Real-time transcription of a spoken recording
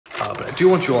but I do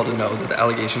want you all to know that the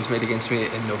allegations made against me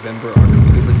in November are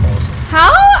completely false.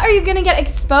 How are you gonna get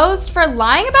exposed for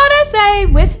lying about SA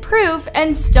with proof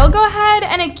and still go ahead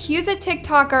and accuse a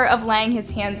TikToker of laying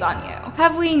his hands on you?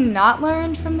 Have we not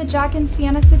learned from the Jack and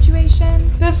Sienna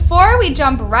situation? Before we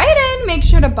jump right in, make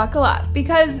sure to buckle up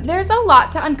because there's a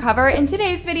lot to uncover in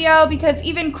today's video because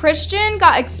even Christian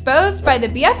got exposed by the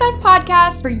BFF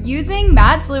podcast for using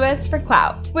Mads Lewis for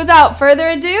clout. Without further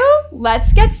ado,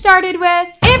 let's get started with,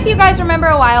 if you guys remember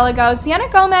a while ago, Sienna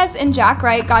Gomez and Jack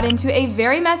Wright got into a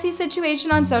very messy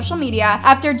situation on social media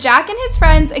after Jack and his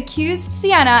friends accused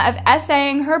Sienna of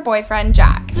SAing her boyfriend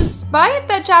Jack. Despite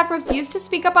that Jack refused to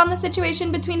speak up on the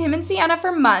situation between him and Sienna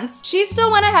for months, she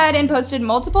still went ahead and posted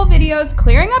multiple videos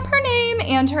clearing up her name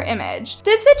and her image.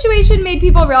 This situation made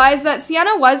people realize that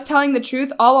Sienna was telling the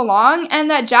truth all along and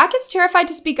that Jack is terrified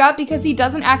to speak up because he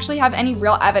doesn't actually have any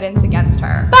real evidence against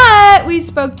her. But we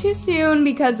spoke too soon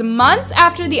because months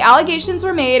after the allegations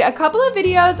were made, a couple of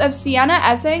videos of Sienna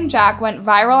SAing Jack went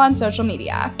viral on social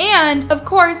media. And of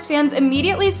course, fans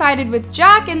immediately sided with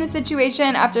Jack in the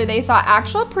situation after they saw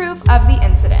actual proof of the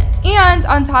incident. And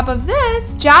on top of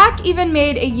this, Jack even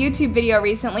made a YouTube video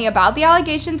recently about the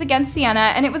allegations against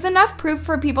Sienna, and it was enough proof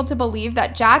for people to believe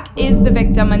that Jack is the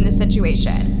victim in the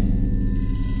situation.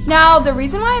 Now, the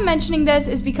reason why I'm mentioning this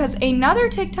is because another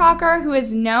TikToker who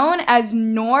is known as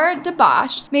Noor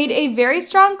Dabash made a very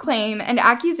strong claim and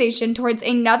accusation towards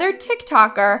another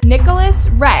TikToker, Nickolas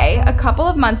a couple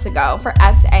of months ago for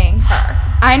SAing her.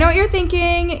 I know what you're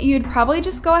thinking, you'd probably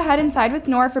just go ahead and side with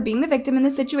Noor for being the victim in the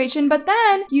situation, but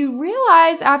then you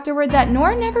realize afterward that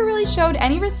Noor never really showed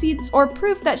any receipts or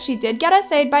proof that she did get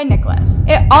SA'd by Nickolas.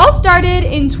 It all started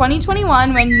in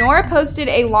 2021 when Noor posted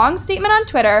a long statement on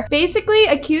Twitter, basically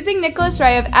accusing Nickolas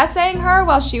of SAing her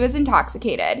while she was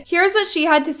intoxicated. Here's what she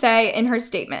had to say in her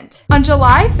statement. On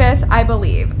July 5th, I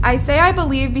believe. I say I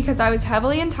believe because I was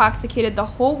heavily intoxicated the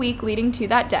whole week leading to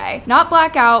that day. Not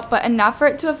blackout, but enough for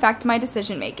it to affect my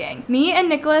decision making. Me and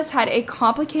Nickolas had a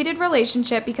complicated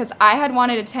relationship because I had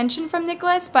wanted attention from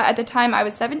Nickolas, but at the time I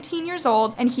was 17 years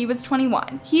old and he was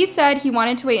 21. He said he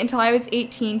wanted to wait until I was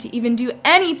 18 to even do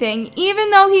anything,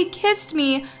 even though he kissed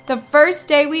me the first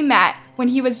day we met when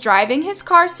he was driving his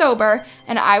car sober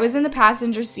and I was in the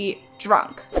passenger seat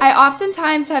drunk. I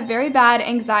oftentimes have very bad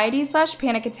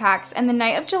anxiety/panic attacks, and the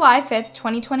night of July 5th,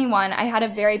 2021, I had a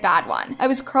very bad one. I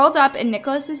was curled up in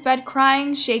Nickolas's bed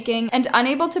crying, shaking, and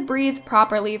unable to breathe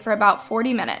properly for about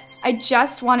 40 minutes. I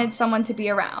just wanted someone to be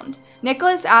around.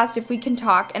 Nickolas asked if we can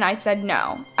talk, and I said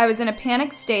no. I was in a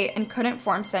panicked state and couldn't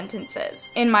form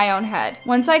sentences in my own head.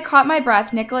 Once I caught my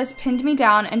breath, Nickolas pinned me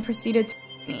down and proceeded to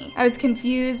me. I was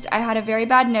confused. I had a very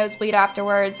bad nosebleed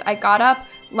afterwards. I got up,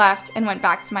 left, and went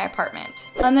back to my apartment.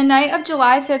 On the night of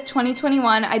July 5th,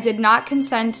 2021, I did not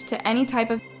consent to any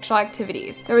type of sexual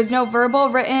activities. There was no verbal,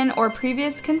 written, or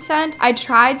previous consent. I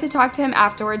tried to talk to him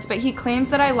afterwards, but he claims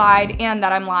that I lied and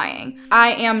that I'm lying.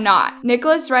 I am not.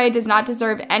 Nickolas does not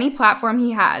deserve any platform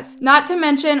he has. Not to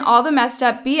mention all the messed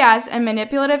up BS and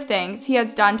manipulative things he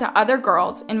has done to other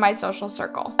girls in my social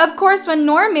circle. Of course, when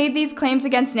Noor made these claims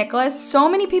against Nickolas, so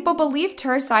many people believed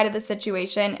her side of the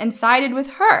situation and sided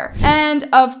with her. And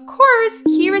of course,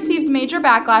 he received major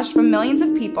backlash from millions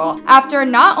of people after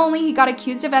not only he got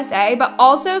accused of SA, but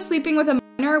also sleeping with a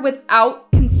minor without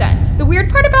consent. The weird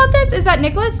part about this is that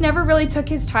Nickolas never really took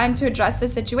his time to address the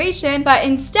situation, but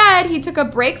instead he took a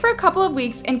break for a couple of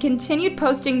weeks and continued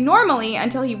posting normally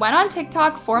until he went on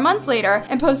TikTok 4 months later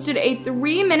and posted a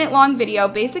 3-minute long video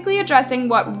basically addressing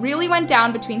what really went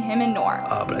down between him and Noor.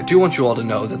 But I do want you all to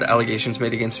know that the allegations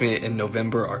made against me in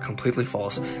November are completely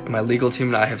false, and my legal team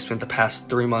and I have spent the past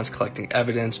 3 months collecting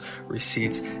evidence,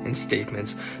 receipts, and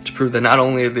statements to prove that not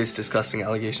only are these disgusting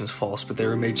allegations false, but they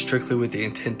were made strictly with the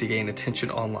intent to gain attention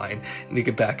online and to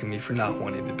get back at me for not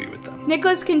wanting to be with them.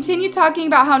 Nickolas continued talking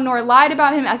about how Noor lied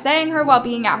about him SAing her while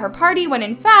being at her party, when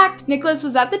in fact, Nickolas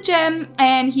was at the gym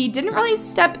and he didn't really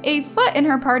step a foot in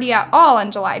her party at all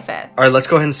on July 5th. Alright, let's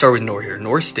go ahead and start with Noor here.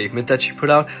 Noor's statement that she put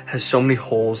out has so many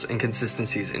holes,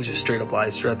 inconsistencies, and just straight up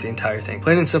lies throughout the entire thing.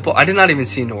 Plain and simple, I did not even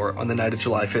see Noor on the night of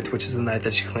July 5th, which is the night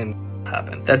that she claimed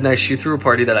happened. That night, she threw a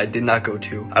party that I did not go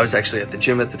to. I was actually at the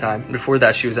gym at the time. Before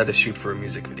that, she was at a shoot for a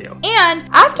music video. And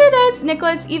after this,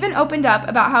 Nickolas even opened up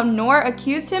about how Noor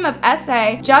accused him of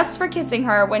SA just for kissing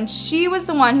her when she was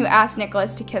the one who asked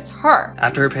Nickolas to kiss her.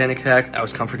 After her panic attack, I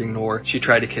was comforting Noor. She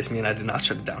tried to kiss me and I did not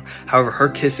shut it down. However, her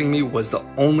kissing me was the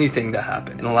only thing that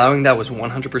happened. And allowing that was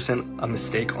 100% a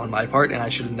mistake on my part, and I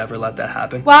should have never let that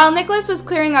happen. While Nickolas was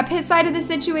clearing up his side of the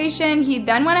situation, he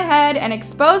then went ahead and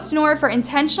exposed Noor for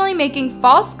intentionally making making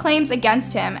false claims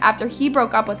against him after he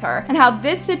broke up with her, and how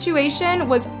this situation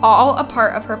was all a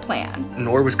part of her plan.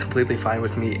 Noor was completely fine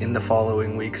with me in the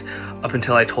following weeks, up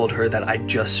until I told her that I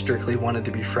just strictly wanted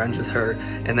to be friends with her,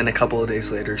 and then a couple of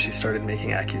days later she started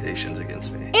making accusations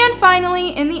against me. And finally,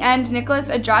 in the end, Nickolas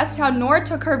addressed how Noor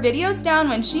took her videos down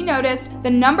when she noticed the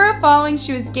number of followings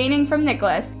she was gaining from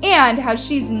Nickolas, and how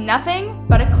she's nothing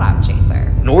but a clout chaser.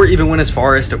 Noor even went as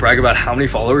far as to brag about how many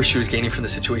followers she was gaining from the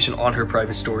situation on her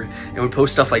private story, and would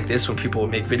post stuff like this when people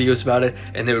would make videos about it,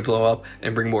 and they would blow up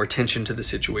and bring more attention to the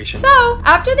situation. So,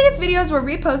 after these videos were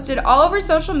reposted all over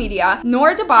social media,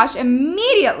 Noor Dabash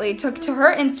immediately took to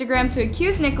her Instagram to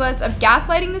accuse Nickolas of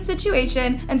gaslighting the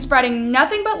situation and spreading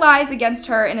nothing but lies against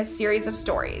her in a series of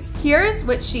stories. Here's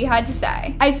what she had to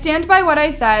say. "I stand by what I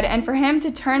said, and for him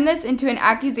to turn this into an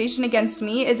accusation against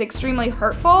me is extremely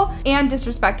hurtful and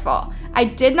disrespectful. I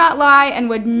did not lie and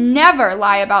would never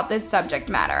lie about this subject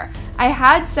matter. I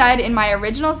had said in my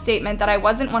original statement that I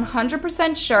wasn't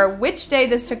 100% sure which day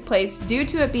this took place due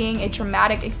to it being a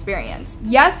traumatic experience.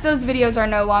 Yes, those videos are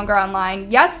no longer online.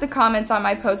 Yes, the comments on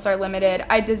my posts are limited.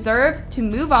 I deserve to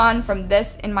move on from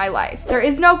this in my life. There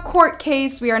is no court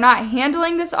case. We are not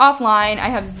handling this offline. I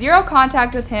have zero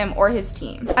contact with him or his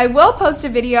team. I will post a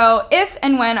video if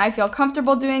and when I feel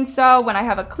comfortable doing so, when I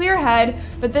have a clear head,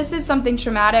 but this is something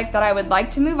traumatic that I would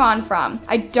like to move on from.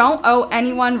 I don't owe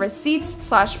anyone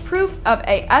receipts/proof of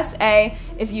a SA.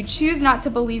 If you choose not to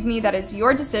believe me, that is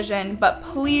your decision, but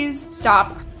please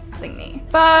stop harassing me."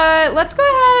 But let's go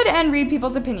ahead and read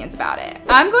people's opinions about it.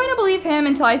 I'm going to believe him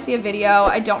until I see a video.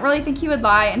 I don't really think he would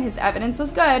lie, and his evidence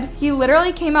was good. He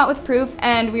literally came out with proof,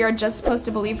 and we are just supposed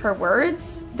to believe her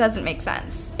words? Doesn't make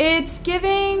sense. It's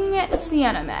giving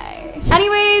Sienna May.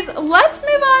 Anyways, let's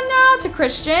move on now to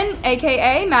Christian,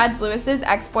 aka Mads Lewis's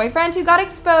ex-boyfriend, who got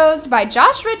exposed by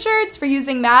Josh Richards for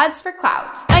using Mads for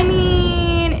clout. I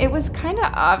mean, it was kind of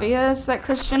obvious that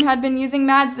Christian had been using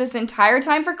Mads this entire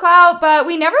time for clout, but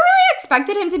we never really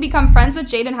expected him to become friends with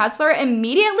Jaden Hustler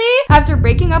immediately after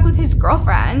breaking up with his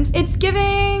girlfriend. It's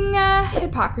giving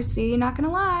hypocrisy, not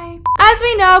gonna lie. As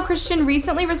we know, Christian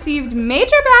recently received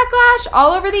major backlash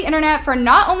all over the internet for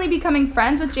not only becoming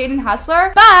friends with Jaden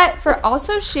Hustler, but for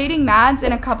also shading Mads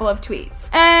in a couple of tweets.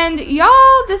 And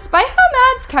y'all, despite how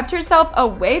Mads kept herself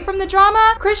away from the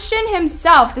drama, Christian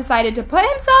himself decided to put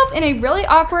himself in a really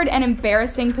awkward and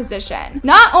embarrassing position.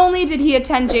 Not only did he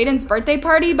attend Jaden's birthday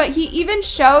party, but he even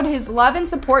showed his love and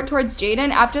support towards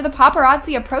Jaden after the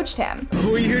paparazzi approached him.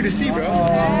 Who are you here to see, bro?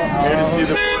 Here to see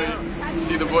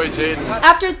the boy Jaden.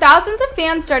 After thousands of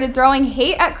fans started throwing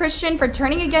hate at Christian for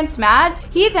turning against Mads,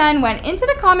 he then went into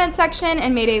the comment section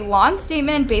and made a long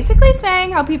statement basically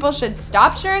saying how people should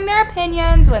stop sharing their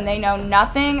opinions when they know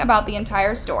nothing about the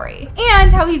entire story,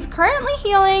 and how he's currently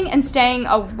healing and staying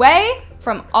away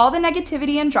from all the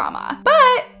negativity and drama.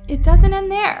 But it doesn't end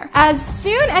there. As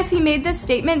soon as he made this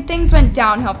statement, things went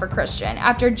downhill for Christian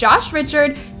after Josh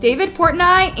Richard, David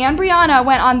Portnoy, and Brianna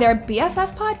went on their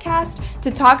BFF podcast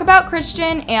to talk about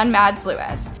Christian and Mads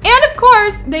Lewis. And of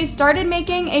course, they started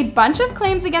making a bunch of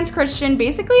claims against Christian,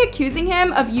 basically accusing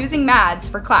him of using Mads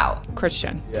for clout.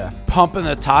 Christian. Yeah. Pumping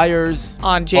the tires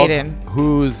On Jaden.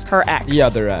 Who's Her ex. the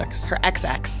other ex. Her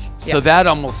ex-ex. So Yes. that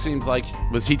almost seems like,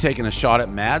 was he taking a shot at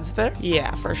Mads there?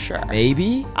 Yeah, for sure.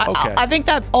 Maybe? Okay. I think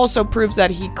that also proves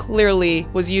that he clearly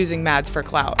was using Mads for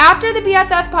clout. After the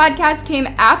BFF podcast came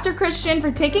after Christian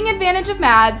for taking advantage of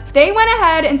Mads, they went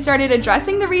ahead and started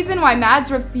addressing the reason why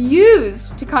Mads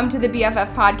refused to come to the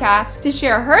BFF podcast to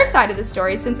share her side of the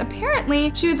story, since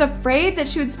apparently she was afraid that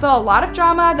she would spill a lot of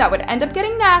drama that would end up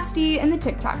getting nasty in the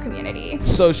TikTok community.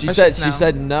 So she Let's said just know. she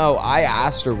said no. I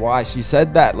asked her why. She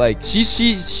said that like she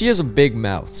has a big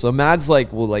mouth. So Mads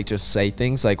like will like just say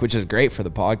things like, which is great for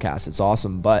the podcast. It's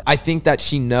awesome. But I think that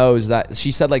she knows that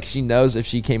she said like she knows if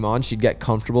she came on, she'd get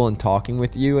comfortable in talking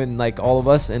with you and like all of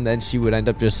us, and then she would end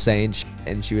up just saying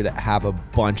and she would have a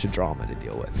bunch of drama to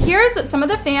deal with. Here's what some of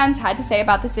the fans had to say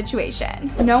about the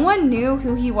situation. No one knew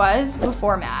who he was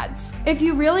before Mads. If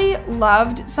you really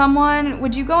loved someone,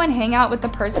 would you go and hang out with the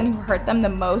person who hurt them the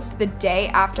most the day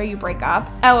after you break up?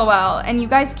 LOL. And you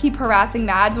guys keep harassing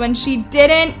Mads when she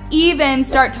didn't even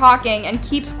start talking and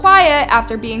keeps quiet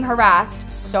after being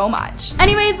harassed so much.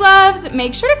 Anyways, loves,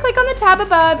 make sure to click on the tab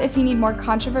above if you need more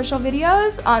controversial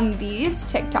videos on these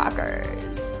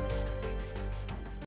TikTokers.